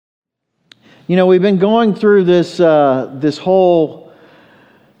We've been going through this whole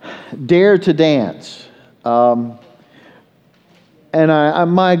Dare to Dance. And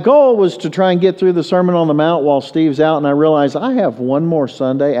my goal was to try and get through the Sermon on the Mount while Steve's out, and I realized I have one more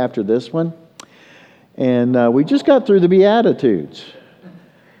Sunday after this one. And we just got through the Beatitudes.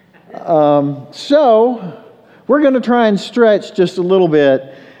 So we're going to try and stretch just a little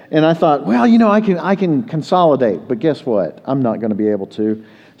bit. And I thought, well, I can consolidate. But guess what? I'm not going to be able to.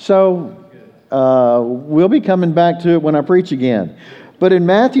 So we'll be coming back to it when I preach again. But in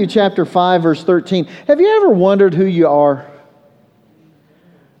Matthew chapter 5, verse 13, have you ever wondered who you are?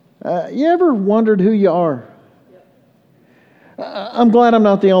 You ever wondered who you are? I'm glad I'm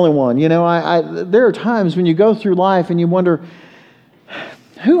not the only one. There are times when you go through life and you wonder,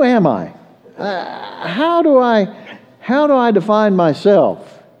 who am I? How do I define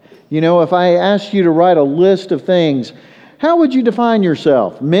myself? If I asked you to write a list of things, how would you define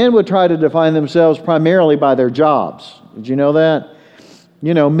yourself? Men would try to define themselves primarily by their jobs. Did you know that?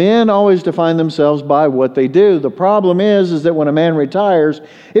 Men always define themselves by what they do. The problem is that when a man retires,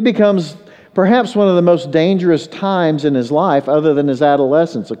 it becomes perhaps one of the most dangerous times in his life other than his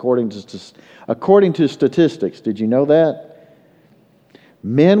adolescence, according to statistics. Did you know that?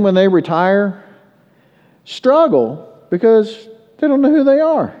 Men, when they retire, struggle because they don't know who they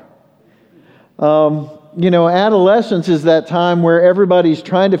are. Adolescence is that time where everybody's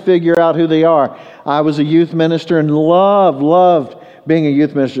trying to figure out who they are. I was a youth minister and loved being a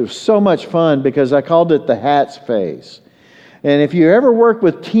youth minister. It was so much fun because I called it the hats phase. And if you ever work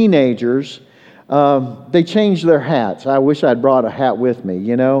with teenagers, they change their hats. I wish I'd brought a hat with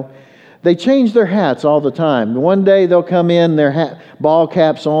me, They change their hats all the time. One day they'll come in, their ball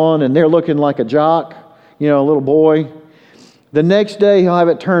caps on, and they're looking like a jock, a little boy. The next day he'll have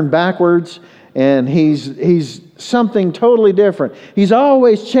it turned backwards, and he's something totally different. He's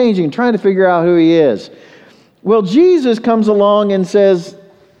always changing, trying to figure out who he is. Well, Jesus comes along and says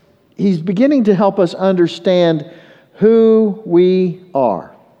he's beginning to help us understand who we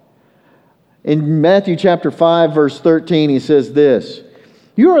are. In Matthew chapter 5, verse 13, he says this,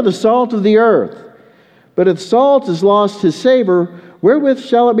 "You are the salt of the earth, but if salt has lost his savor, wherewith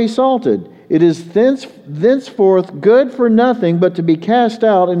shall it be salted? It is thenceforth good for nothing but to be cast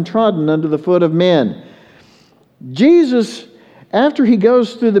out and trodden under the foot of men." Jesus, after he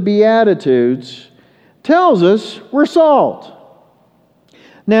goes through the Beatitudes, tells us we're salt.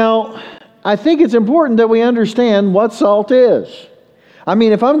 Now, I think it's important that we understand what salt is.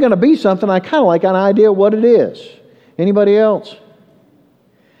 If I'm going to be something, I kind of like an idea what it is. Anybody else?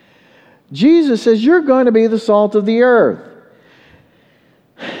 Jesus says you're going to be the salt of the earth.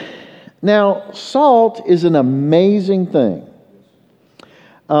 Now, salt is an amazing thing.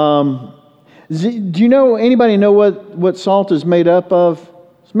 Do anybody know what salt is made up of?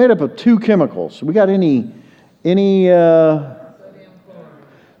 It's made up of two chemicals. We got any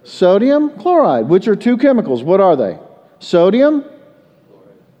sodium chloride, which are two chemicals. What are they? Sodium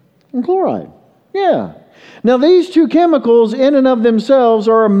and chloride. Yeah. Now, these two chemicals in and of themselves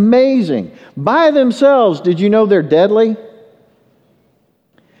are amazing. By themselves, did you know they're deadly?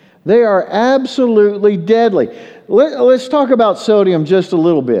 They are absolutely deadly. Let's talk about sodium just a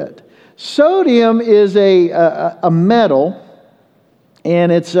little bit. Sodium is a metal,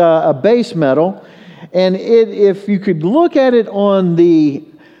 and it's a base metal. And if you could look at it on the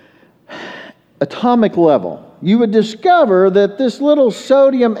atomic level, you would discover that this little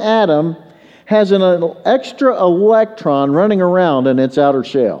sodium atom has an extra electron running around in its outer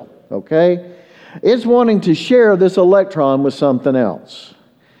shell. Okay? It's wanting to share this electron with something else.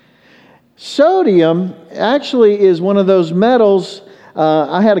 Sodium actually is one of those metals.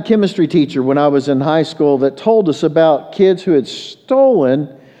 I had a chemistry teacher when I was in high school that told us about kids who had stolen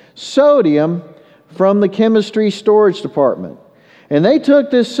sodium from the chemistry storage department. And they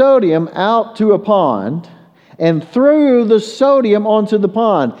took this sodium out to a pond and threw the sodium onto the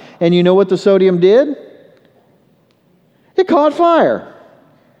pond. And you know what the sodium did? It caught fire.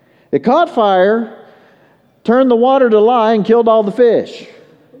 It caught fire, turned the water to lye, and killed all the fish.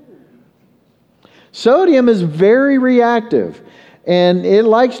 Sodium is very reactive, and it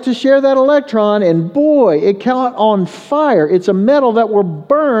likes to share that electron, and boy, it caught on fire. It's a metal that will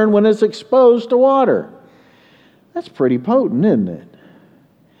burn when it's exposed to water. That's pretty potent, isn't it?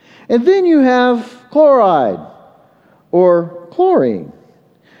 And then you have chloride, or chlorine.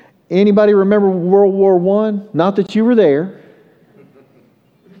 Anybody remember World War I? Not that you were there.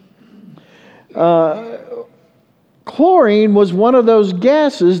 Chlorine was one of those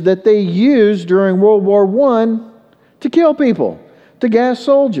gases that they used during World War I to kill people, to gas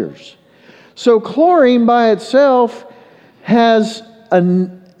soldiers. So chlorine by itself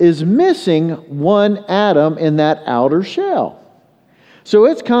is missing one atom in that outer shell. So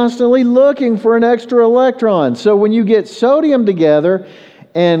it's constantly looking for an extra electron. So when you get sodium together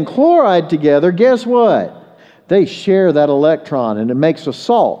and chloride together, guess what? They share that electron and it makes a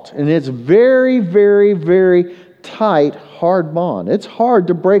salt. And it's very, very, very tight, hard bond. It's hard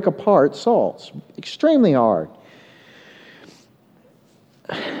to break apart salts. Extremely hard.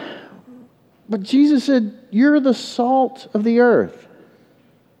 But Jesus said, you're the salt of the earth.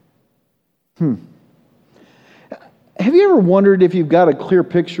 Have you ever wondered if you've got a clear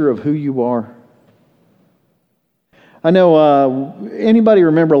picture of who you are? I know, anybody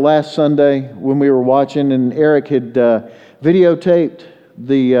remember last Sunday when we were watching and Eric had videotaped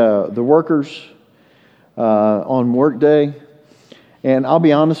the workers on work day? And I'll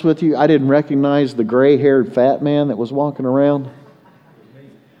be honest with you, I didn't recognize the gray-haired fat man that was walking around.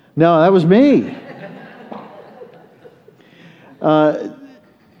 No, that was me.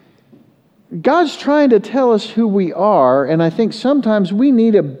 God's trying to tell us who we are, and I think sometimes we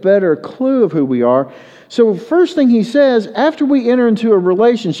need a better clue of who we are. So first thing he says, after we enter into a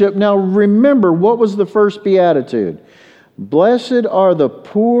relationship, now remember, what was the first beatitude? Blessed are the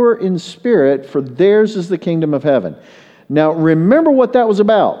poor in spirit, for theirs is the kingdom of heaven. Now remember what that was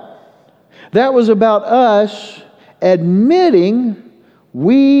about. That was about us admitting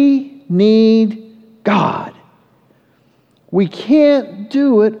we need God. We can't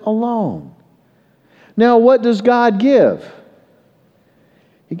do it alone. Now, what does God give?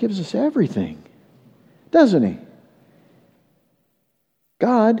 He gives us everything, doesn't He?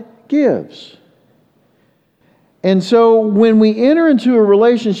 God gives. And so when we enter into a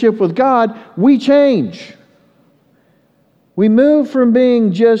relationship with God, we change. We move from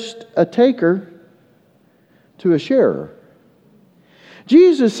being just a taker to a sharer.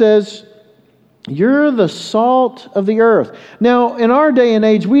 Jesus says, you're the salt of the earth. Now, in our day and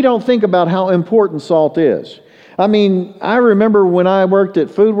age, we don't think about how important salt is. I mean, I remember when I worked at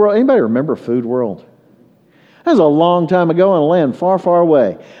Food World. Anybody remember Food World? That was a long time ago in a land far, far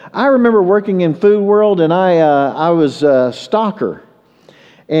away. I remember working in Food World, and I was a stocker.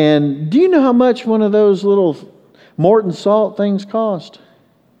 And do you know how much one of those little Morton salt things cost?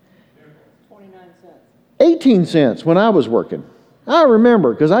 29 cents. 18 cents when I was working. I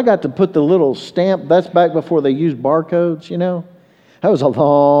remember, because I got to put the little stamp. That's back before they used barcodes, you know. That was a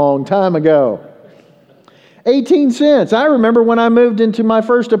long time ago. 18 cents. I remember when I moved into my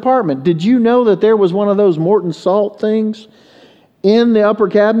first apartment. Did you know that there was one of those Morton salt things in the upper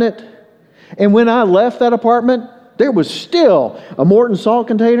cabinet? And when I left that apartment, there was still a Morton salt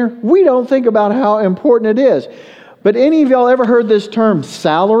container. We don't think about how important it is. But any of y'all ever heard this term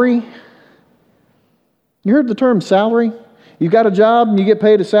salary? You heard the term salary? You got a job and you get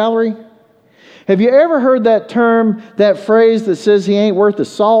paid a salary? Have you ever heard that term, that phrase that says he ain't worth the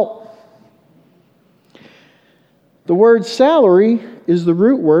salt? The word salary is the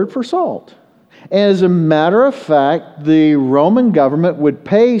root word for salt. And as a matter of fact, the Roman government would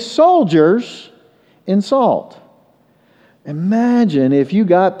pay soldiers in salt. Imagine if you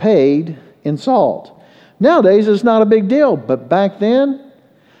got paid in salt. Nowadays, it's not a big deal, but back then,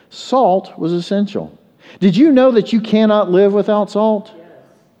 salt was essential. Did you know that you cannot live without salt? Yes.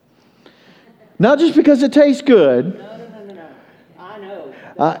 Not just because it tastes good. No. I know.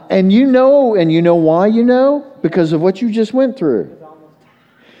 And you know why you know? Because of what you just went through.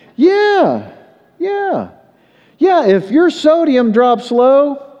 Yeah. If your sodium drops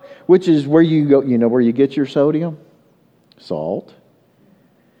low, which is where you go, you know where you get your sodium? Salt.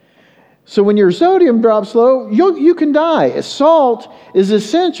 So when your sodium drops low, you can die. Salt is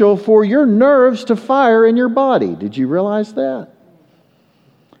essential for your nerves to fire in your body. Did you realize that?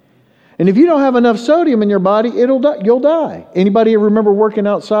 And if you don't have enough sodium in your body, you'll die. Anybody remember working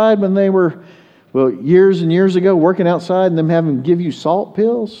outside when they were, years and years ago, working outside and them having to give you salt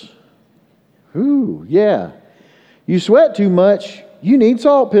pills? Ooh, yeah. You sweat too much, you need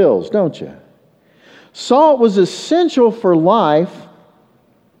salt pills, don't you? Salt was essential for life.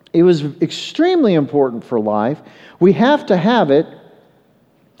 It was extremely important for life. We have to have it.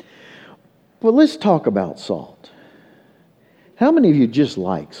 But let's talk about salt. How many of you just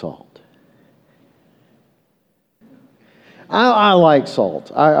like salt? I like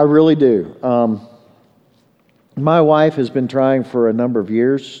salt. I really do. My wife has been trying for a number of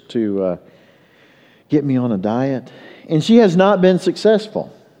years to get me on a diet, and she has not been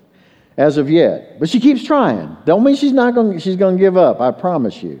successful as of yet. But she keeps trying. Don't mean she's going to give up, I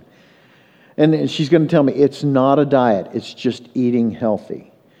promise you. And she's going to tell me it's not a diet, it's just eating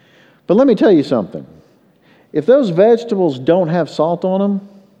healthy. But let me tell you something. If those vegetables don't have salt on them,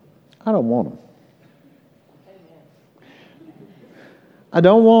 I don't want them. I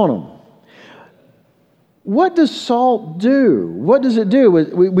don't want them. What does salt do? What does it do?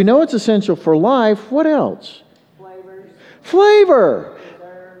 We know it's essential for life. What else? Flavors, Flavor.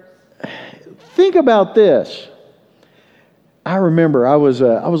 preserves. Think about this. I remember I was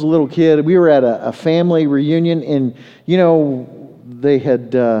a little kid. We were at a family reunion, and they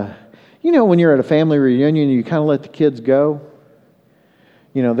had when you're at a family reunion, you kind of let the kids go.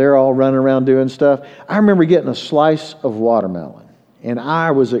 They're all running around doing stuff. I remember getting a slice of watermelon, and I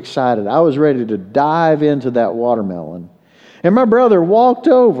was excited. I was ready to dive into that watermelon. And my brother walked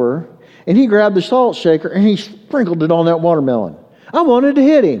over, and he grabbed the salt shaker, and he sprinkled it on that watermelon. I wanted to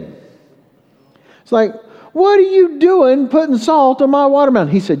hit him. It's like, what are you doing putting salt on my watermelon?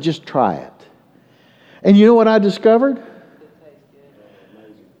 He said, just try it. And you know what I discovered?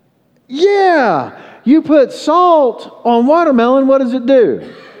 Yeah, you put salt on watermelon, what does it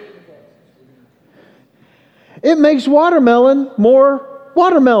do? It makes watermelon more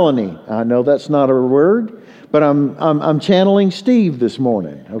watermelon-y. I know that's not a word, but I'm channeling Steve this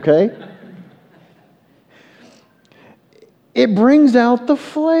morning, okay? It brings out the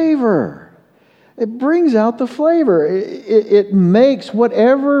flavor. It brings out the flavor. It makes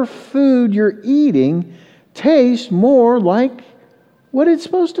whatever food you're eating taste more like what it's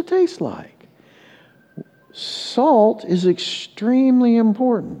supposed to taste like. Salt is extremely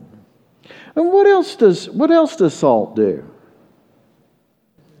important. And what else does salt do?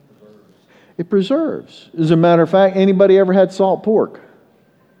 It preserves. As a matter of fact, anybody ever had salt pork?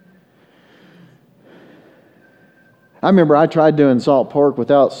 I remember I tried doing salt pork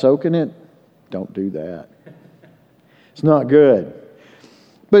without soaking it. Don't do that. It's not good.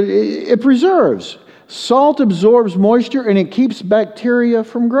 But it preserves. Salt absorbs moisture and it keeps bacteria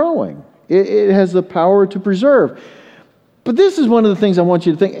from growing. It has the power to preserve. But this is one of the things I want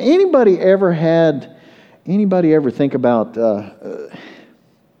you to think. Anybody ever think about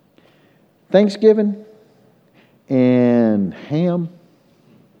Thanksgiving and ham?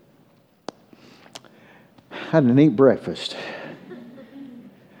 Had a neat breakfast.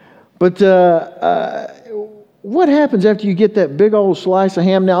 But what happens after you get that big old slice of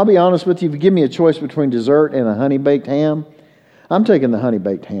ham? Now, I'll be honest with you. If you give me a choice between dessert and a honey-baked ham, I'm taking the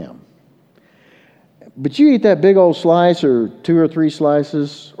honey-baked ham. But you eat that big old slice or 2 or 3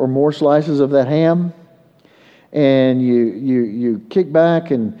 slices or more slices of that ham, and you kick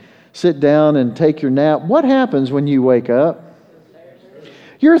back and sit down and take your nap. What happens when you wake up?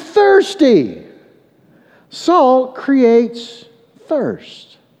 You're thirsty. Salt creates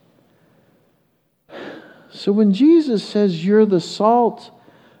thirst. So when Jesus says you're the salt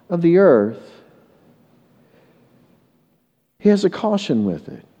of the earth, he has a caution with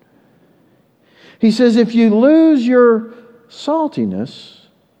it. He says, if you lose your saltiness,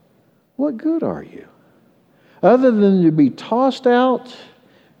 what good are you? Other than to be tossed out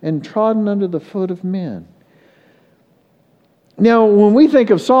and trodden under the foot of men. Now, when we think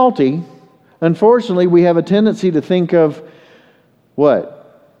of salty, unfortunately, we have a tendency to think of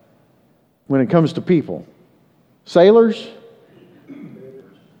what? When it comes to people. Sailors?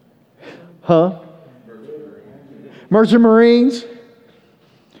 Huh? Merchant Marines?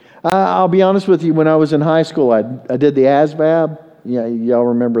 I'll be honest with you, when I was in high school, I did the ASVAB. Yeah, y'all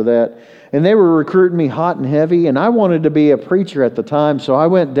remember that. And they were recruiting me hot and heavy, and I wanted to be a preacher at the time, so I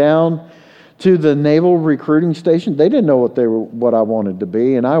went down to the naval recruiting station. They didn't know what I wanted to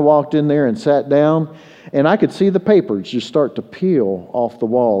be, and I walked in there and sat down, and I could see the papers just start to peel off the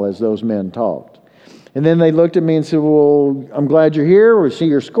wall as those men talked. And then they looked at me and said, well, I'm glad you're here. We see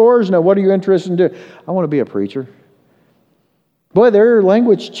your scores. Now, what are you interested in doing? I want to be a preacher. Boy, their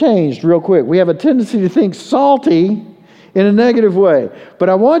language changed real quick. We have a tendency to think salty in a negative way. But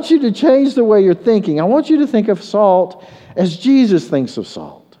I want you to change the way you're thinking. I want you to think of salt as Jesus thinks of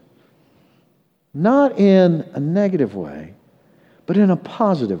salt. Not in a negative way, but in a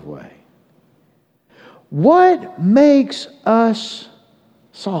positive way. What makes us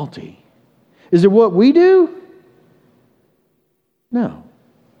salty? Is it what we do? No.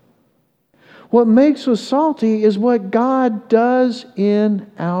 What makes us salty is what God does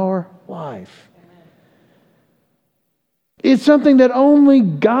in our life. It's something that only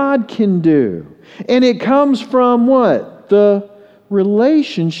God can do. And it comes from what? The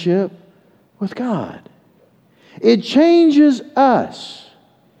relationship with God. It changes us.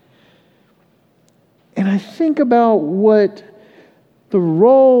 And I think about what the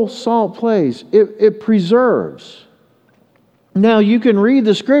role salt plays. It preserves. Now, you can read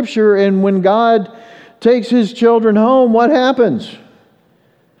the scripture, and when God takes his children home, what happens?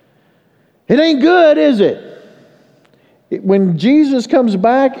 It ain't good, is it? When Jesus comes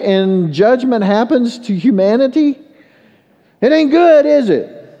back and judgment happens to humanity, It ain't good, is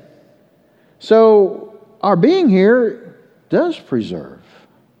it? So our being here does preserve.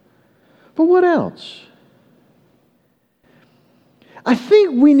 But what else? I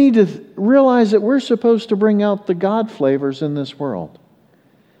think we need to realize that we're supposed to bring out the God flavors in this world.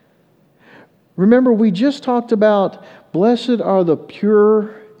 Remember, we just talked about, blessed are the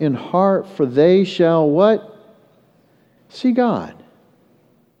pure in heart, for they shall what? See God.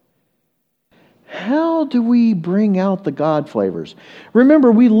 How do we bring out the God flavors?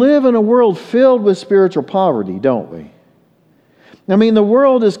 Remember, we live in a world filled with spiritual poverty, don't we? I mean, the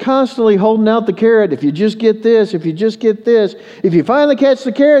world is constantly holding out the carrot. If you just get this, if you just get this, if you finally catch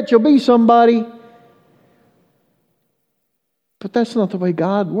the carrot, you'll be somebody. But that's not the way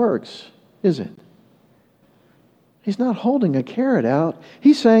God works, is it? He's not holding a carrot out.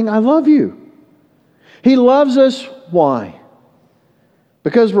 He's saying, I love you. He loves us. Why?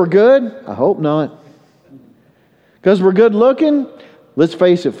 Because we're good? I hope not. Because we're good looking? Let's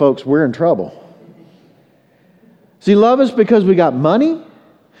face it, folks, we're in trouble. Does He love us because we got money?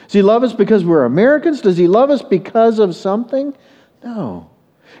 Does He love us because we're Americans? Does He love us because of something? No.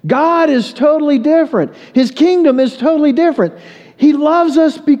 God is totally different. His kingdom is totally different. He loves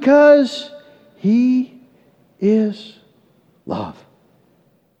us because He is love.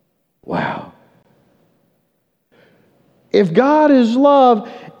 Wow. If God is love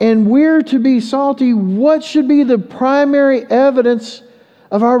and we're to be salty, what should be the primary evidence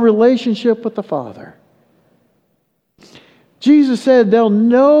of our relationship with the Father? Jesus said, they'll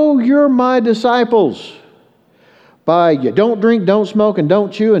know you're my disciples by you don't drink, don't smoke, and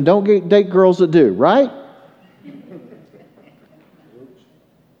don't chew, and don't date girls that do, right?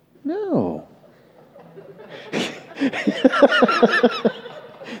 No.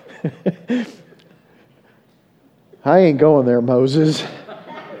 I ain't going there, Moses.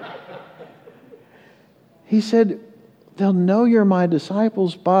 He said, they'll know you're my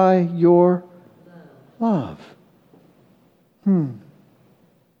disciples by your love.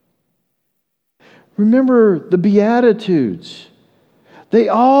 Remember the Beatitudes. They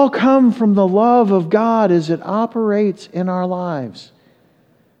all come from the love of God as it operates in our lives.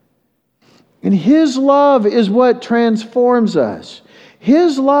 And His love is what transforms us.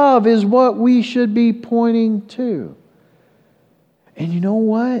 His love is what we should be pointing to. And you know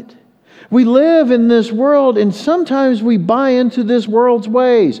what? We live in this world, and sometimes we buy into this world's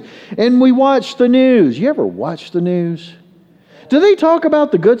ways. And we watch the news. You ever watch the news? Do they talk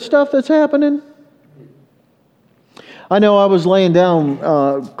about the good stuff that's happening? I know I was laying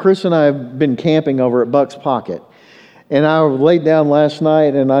down, Chris and I have been camping over at Buck's Pocket. And I laid down last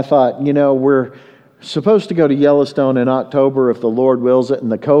night and I thought, we're supposed to go to Yellowstone in October if the Lord wills it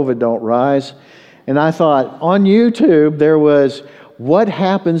and the COVID don't rise. And I thought, on YouTube, there was, what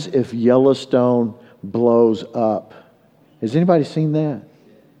happens if Yellowstone blows up? Has anybody seen that?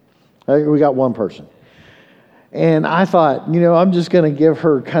 We got one person. And I thought, I'm just going to give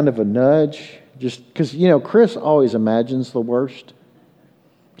her kind of a nudge. Just because, Chris always imagines the worst.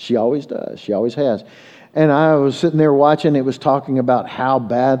 She always does. She always has. And I was sitting there watching. It was talking about how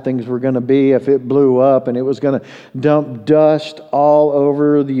bad things were going to be if it blew up. And it was going to dump dust all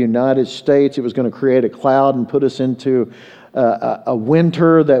over the United States. It was going to create a cloud and put us into a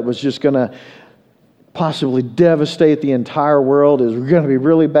winter that was just going to possibly devastate the entire world. It was going to be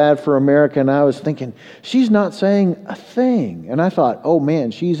really bad for America. And I was thinking, she's not saying a thing. And I thought, oh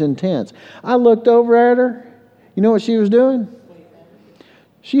man, she's intense. I looked over at her. You know what she was doing?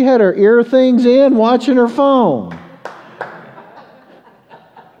 She had her ear things in, watching her phone.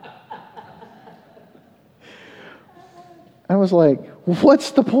 I was like,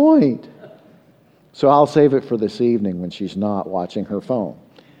 what's the point? So I'll save it for this evening when she's not watching her phone.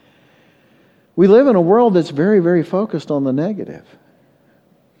 We live in a world that's very, very focused on the negative.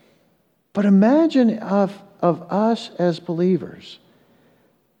 But imagine of us as believers,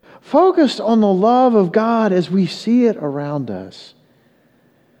 focused on the love of God as we see it around us.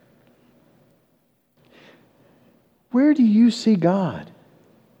 Where do you see God?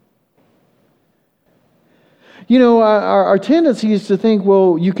 Our tendency is to think,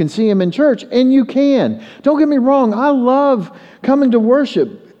 well, you can see Him in church, and you can. Don't get me wrong, I love coming to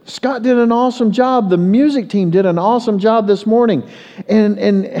worship. Scott did an awesome job. The music team did an awesome job this morning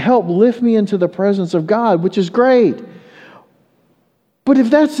and helped lift me into the presence of God, which is great. But if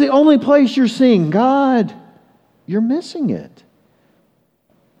that's the only place you're seeing God, you're missing it.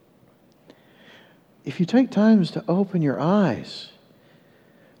 If you take times to open your eyes,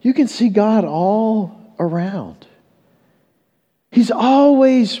 you can see God all around. He's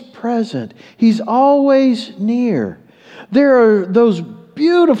always present. He's always near. There are those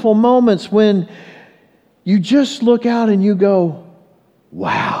beautiful moments when You just look out and you go,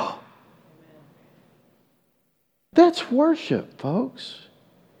 wow. That's worship, folks.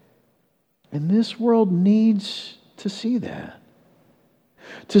 And this world needs to see that.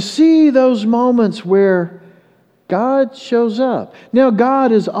 To see those moments where God shows up. Now,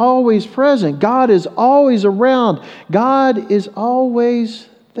 God is always present. God is always around. God is always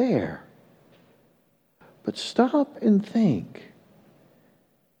there. But stop and think.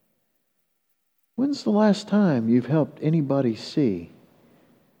 When's the last time you've helped anybody see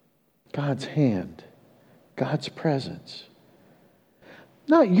God's hand, God's presence?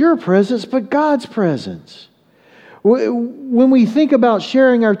 Not your presence, but God's presence. When we think about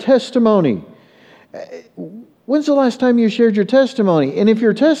sharing our testimony, when's the last time you shared your testimony? And if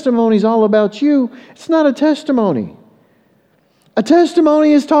your testimony is all about you, it's not a testimony. A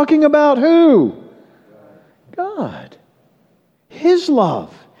testimony is talking about who? God. His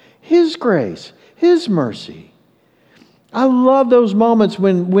love, His grace, His mercy. I love those moments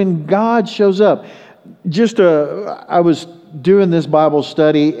when God shows up. I was doing this Bible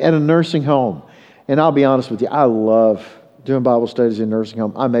study at a nursing home. And I'll be honest with you, I love doing Bible studies in nursing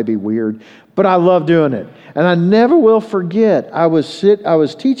home. I may be weird, but I love doing it. And I never will forget, I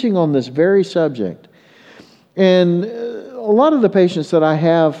was teaching on this very subject. And a lot of the patients that I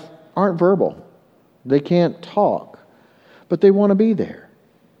have aren't verbal. They can't talk, but they want to be there.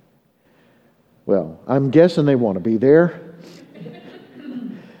 Well, I'm guessing they want to be there.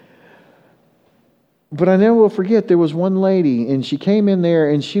 But I never will forget, there was one lady, and she came in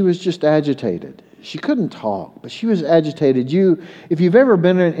there, and she was just agitated. She couldn't talk, but she was agitated. If you've ever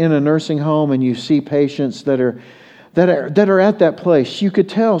been in a nursing home and you see patients that are at that place, you could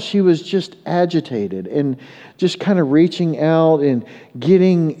tell she was just agitated and just kind of reaching out and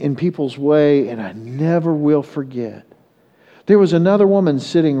getting in people's way. And I never will forget, there was another woman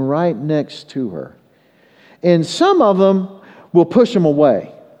sitting right next to her, and some of them will push them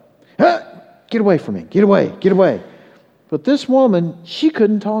away. Get away from me! Get away! Get away! But this woman, she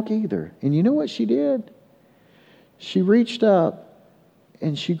couldn't talk either. And you know what she did? She reached up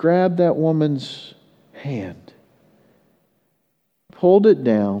and she grabbed that woman's hand, pulled it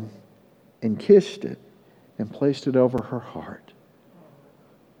down, and kissed it and placed it over her heart.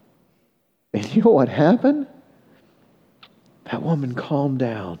 And you know what happened? That woman calmed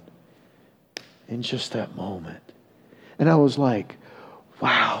down in just that moment. And I was like,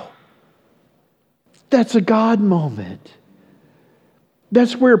 wow, that's a God moment.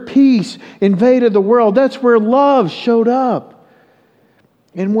 That's where peace invaded the world. That's where love showed up.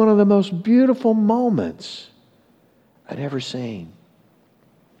 In one of the most beautiful moments I'd ever seen.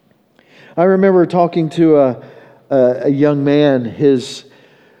 I remember talking to a young man. His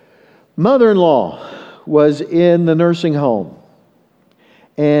mother-in-law was in the nursing home.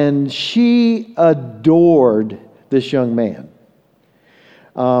 And she adored this young man.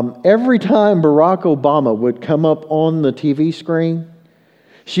 Every time Barack Obama would come up on the TV screen,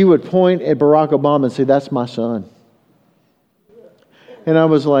 she would point at Barack Obama and say, "That's my son." And I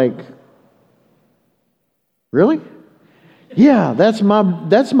was like, "Really?" "Yeah, that's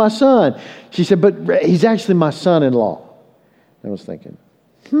my son." She said, "But he's actually my son-in-law." I was thinking,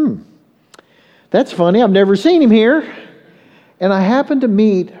 that's funny. I've never seen him here. And I happened to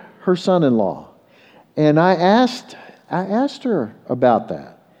meet her son-in-law. And I asked her about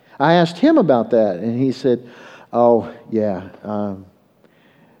that. I asked him about that. And he said, "Oh, yeah,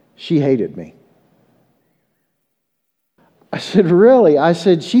 she hated me." I said, "Really?" I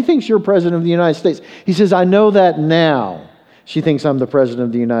said, "She thinks you're president of the United States." He says, "I know that now. She thinks I'm the president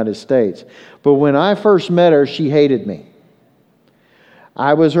of the United States. But when I first met her, she hated me.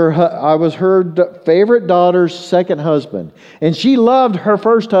 I was her favorite daughter's second husband. And she loved her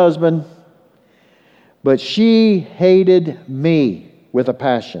first husband, but she hated me with a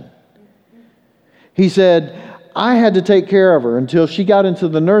passion." He said, "I had to take care of her until she got into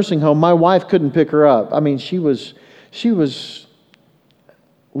the nursing home. My wife couldn't pick her up. I mean, she was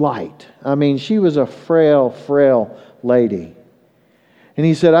light. I mean, she was a frail lady." And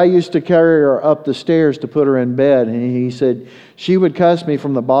he said, "I used to carry her up the stairs to put her in bed." And he said, "She would cuss me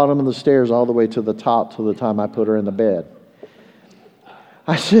from the bottom of the stairs all the way to the top till the time I put her in the bed."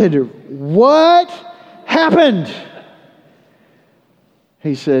 I said, "What happened?"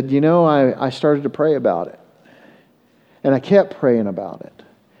 He said, I started to pray about it. And I kept praying about it.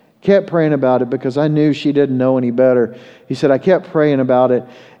 Kept praying about it because I knew she didn't know any better. He said, I kept praying about it.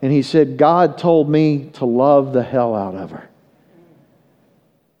 And he said, God told me to love the hell out of her.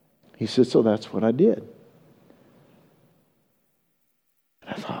 He said, so that's what I did. And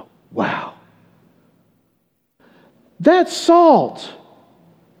I thought, wow. That's salt.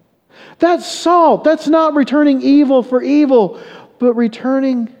 That's salt. That's not returning evil for evil, but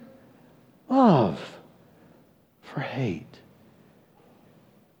returning love for hate.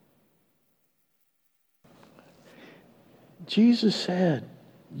 Jesus said,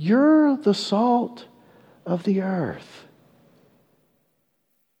 you're the salt of the earth.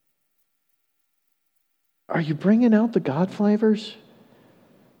 Are you bringing out the God flavors?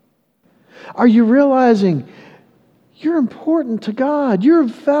 Are you realizing you're important to God? You're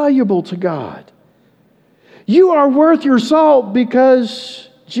valuable to God. You are worth your salt because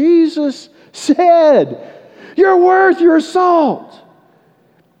Jesus said, you're worth your salt.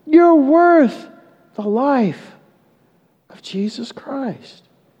 You're worth the life of Jesus Christ.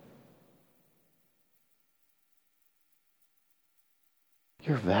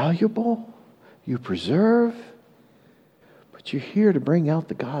 You're valuable. You preserve. But you're here to bring out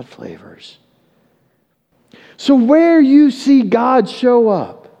the God flavors. So where you see God show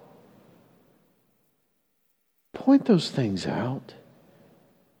up, point those things out.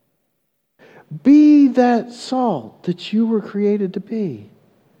 Be that salt that you were created to be.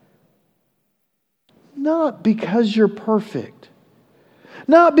 Not because you're perfect.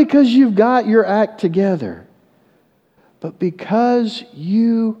 Not because you've got your act together. But because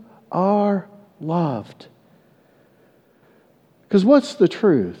you are loved. Because what's the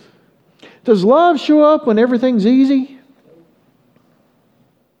truth? Does love show up when everything's easy?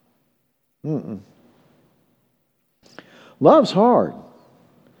 Love's hard.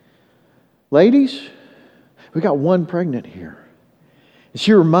 Ladies, we got one pregnant here.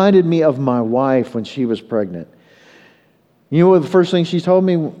 She reminded me of my wife when she was pregnant. You know what the first thing she told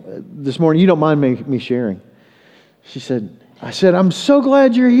me this morning? You don't mind me sharing. I said, I'm so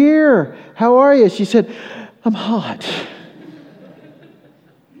glad you're here. How are you? She said, I'm hot.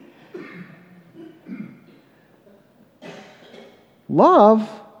 Love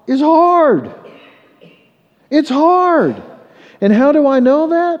is hard. It's hard. And how do I know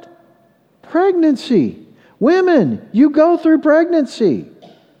that? Pregnancy. Women, you go through pregnancy.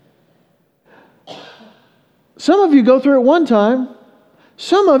 Some of you go through it one time.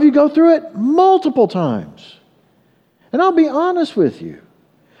 Some of you go through it multiple times. And I'll be honest with you.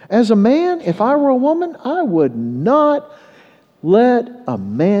 As a man, if I were a woman, I would not let a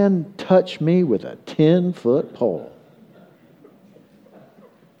man touch me with a 10-foot pole.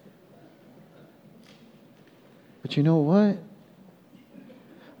 But you know what?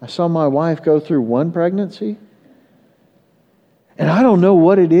 I saw my wife go through one pregnancy. And I don't know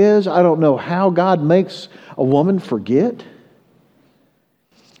what it is. I don't know how God makes a woman forget.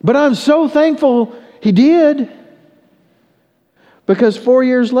 But I'm so thankful He did. Because 4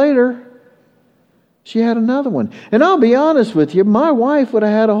 years later, she had another one. And I'll be honest with you, my wife would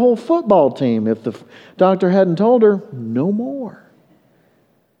have had a whole football team if the doctor hadn't told her, no more.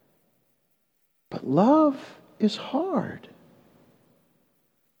 But love is hard.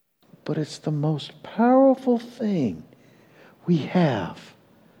 But it's the most powerful thing we have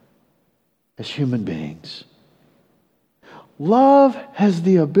as human beings. Love has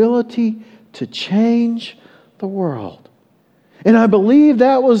the ability to change the world. And I believe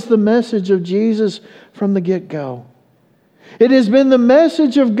that was the message of Jesus from the get-go. It has been the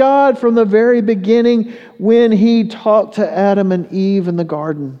message of God from the very beginning when He talked to Adam and Eve in the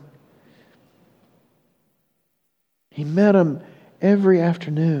garden. He met them every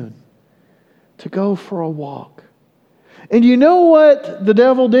afternoon to go for a walk. And you know what the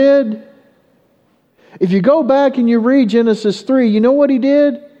devil did? If you go back and you read Genesis 3, you know what he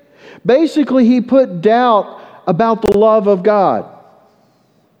did? Basically, he put doubt about the love of God.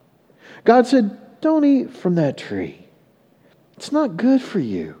 God said, don't eat from that tree. It's not good for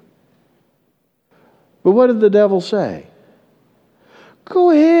you. But what did the devil say?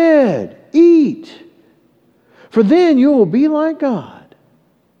 Go ahead, eat. For then you will be like God.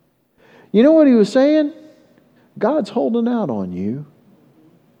 You know what he was saying? God's holding out on you.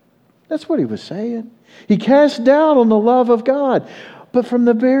 That's what he was saying. He cast doubt on the love of God. But from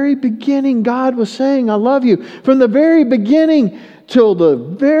the very beginning, God was saying, I love you. From the very beginning till the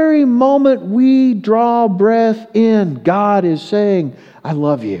very moment we draw breath in, God is saying, I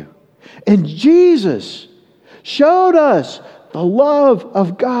love you. And Jesus showed us the love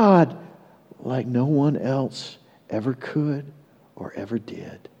of God like no one else ever could or ever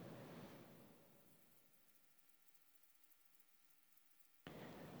did.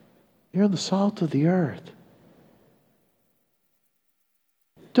 You're the salt of the earth.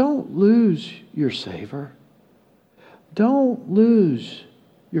 Don't lose your savor. Don't lose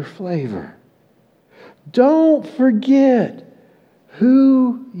your flavor. Don't forget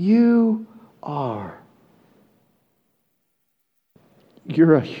who you are.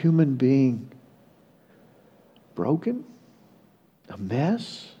 You're a human being, broken, a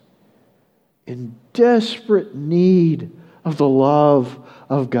mess, in desperate need of the love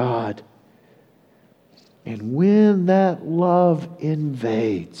of God. And when that love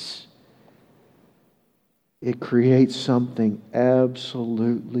invades, it creates something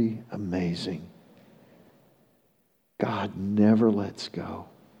absolutely amazing. God never lets go.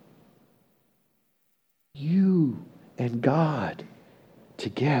 You and God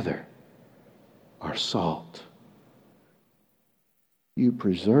together are salt. You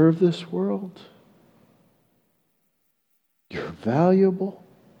preserve this world. You're valuable.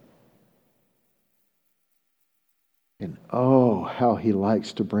 And oh, how He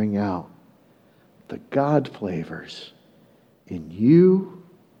likes to bring out the God flavors in you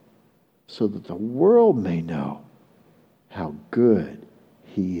so that the world may know how good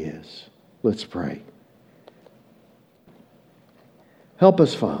He is. Let's pray. Help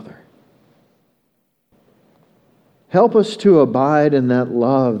us, Father. Help us to abide in that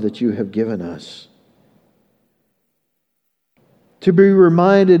love that You have given us. To be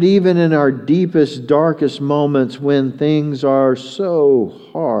reminded even in our deepest, darkest moments when things are so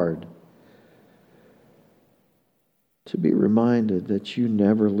hard, to be reminded that You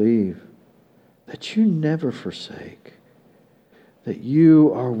never leave, that You never forsake, that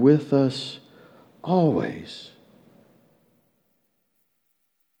You are with us always.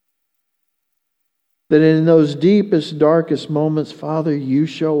 That in those deepest, darkest moments, Father, You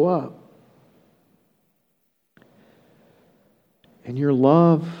show up. And Your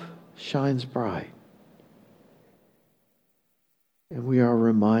love shines bright. And we are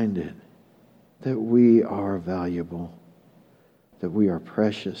reminded that we are valuable, that we are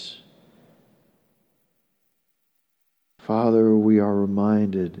precious. Father, we are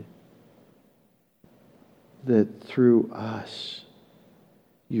reminded that through us,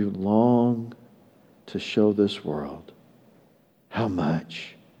 You long to show this world how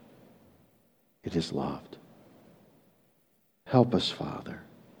much it is loved. Help us, Father,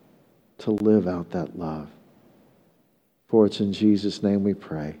 to live out that love. For it's in Jesus' name we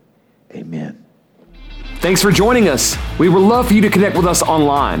pray. Amen. Thanks for joining us. We would love for you to connect with us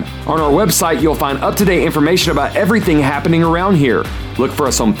online. On our website, you'll find up-to-date information about everything happening around here. Look for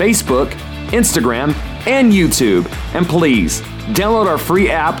us on Facebook, Instagram, and YouTube. And please, download our free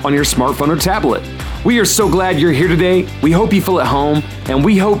app on your smartphone or tablet. We are so glad you're here today. We hope you feel at home, and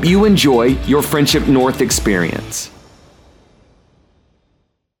we hope you enjoy your Friendship North experience.